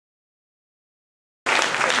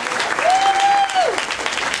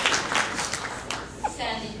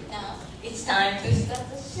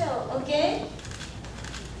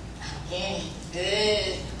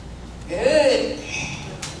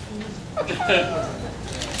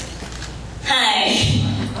Hi.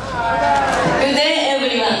 Good day,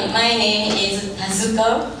 everyone. My name is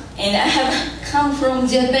Tazuko, and I have come from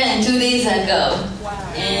Japan 2 days ago. Wow.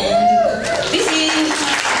 And this is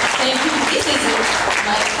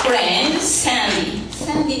my friend Sandy.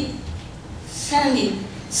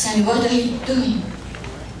 Sandy, what are you doing?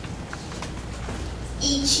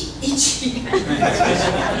 Itchy.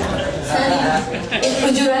 Sandy,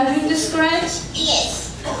 would you like me to scratch? Yes.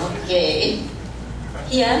 Okay.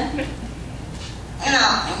 Here? No.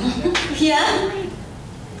 Here?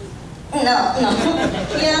 No.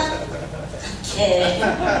 Here? Okay.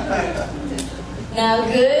 Now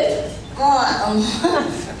good? More.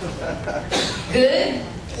 Good?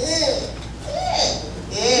 Good.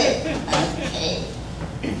 Okay.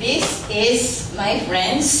 This is my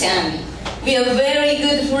friend Sammy. We are very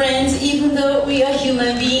good friends even though we are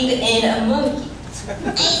human beings and a monkey. I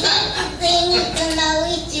don't think to know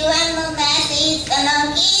which one of us is the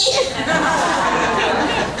monkey.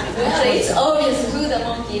 Well, it's obvious who the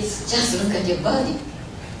monkey is. Just look at your body.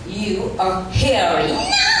 You are hairy. No,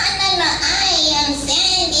 I am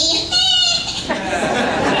Sandy.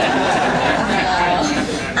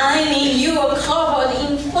 I mean, you are covered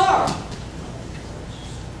in fur.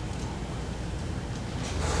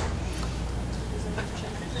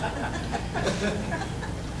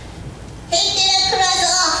 Take the clothes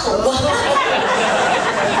off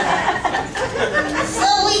so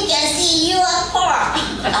we can see your fur.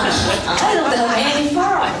 I don't have any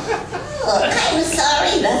fur. Oh, I'm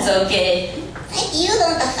sorry. That's okay. But you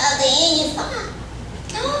don't have any fur.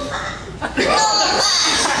 No fur.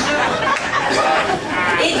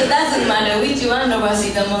 It doesn't matter which one of us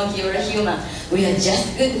is a monkey or a human. We are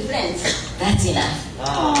just good friends. That's enough.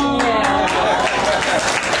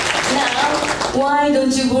 Now, why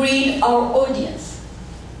don't you greet our audience?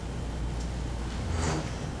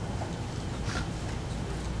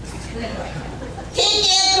 Take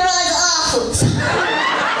your clothes off.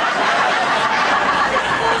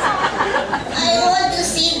 I want to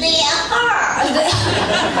see their fur.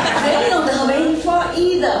 They don't have any fur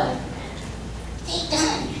either. They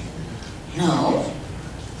don't. No?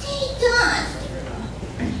 They don't.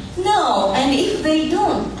 No, and if they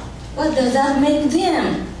don't, what does that make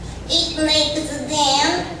them? It makes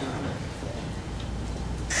them.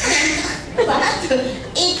 What?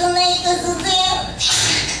 It makes them.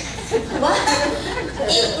 What?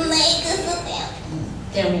 It makes them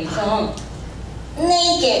Tell me, come.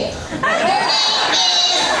 naked.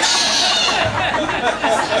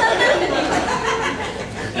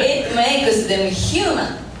 It makes them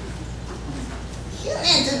human.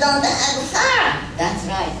 Humans don't have fur. That's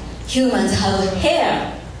right. Humans have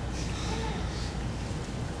hair.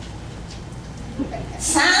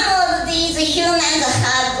 Some of these humans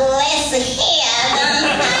have less hair than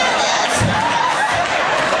others.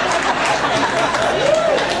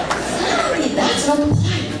 Sorry, that's not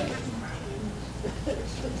right.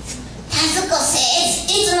 Tazuko says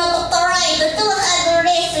it's not right to have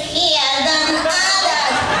less hair than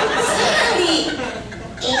others. Sorry.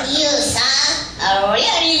 And you, son, are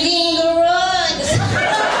really being rude.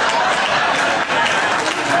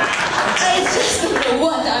 I just don't know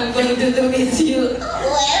what I'm going to do with you.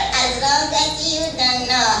 Well, as long as you don't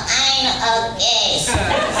know, I'm okay.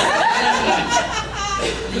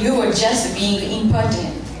 You were just being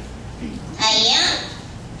impertinent. I am?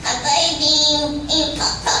 Have I been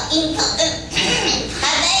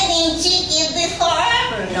have I been cheeky before?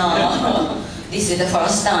 No, this is the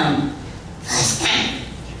first time. First time.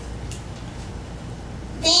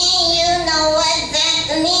 Then you know what that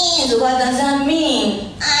means. What does that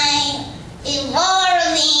mean? I'm evolving.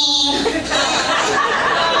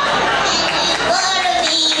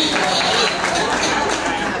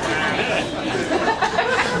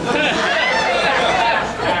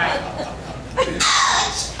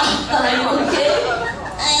 I'm okay.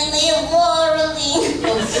 I'm evolving.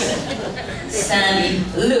 Sandy,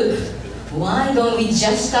 look. Why don't we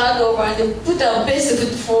just start over and put our best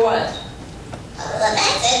foot forward? Oh,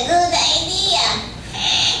 that's a good idea.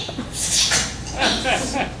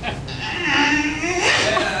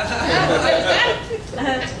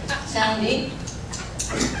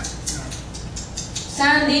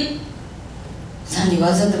 Sandy,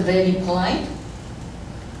 was that very polite?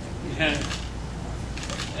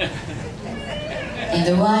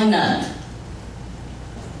 And why not?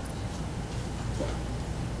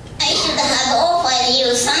 I should have offered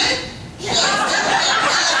you some.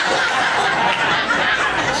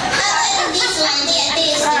 How about this one there?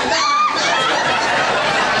 This one. That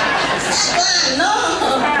one. No!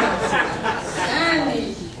 Sandy,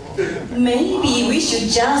 maybe we should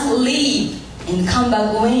just leave and come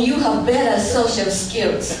back when you have better social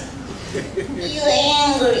skills. You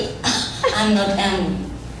angry. I'm not angry.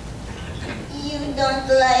 You don't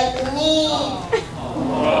like me.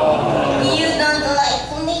 You don't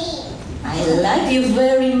like me. I like you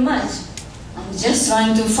very much. I'm just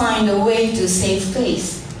trying to find a way to save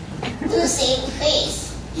face. To save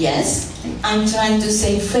face. Yes, I'm trying to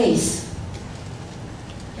save face.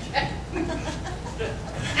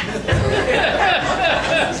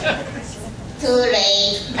 Too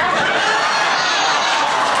late.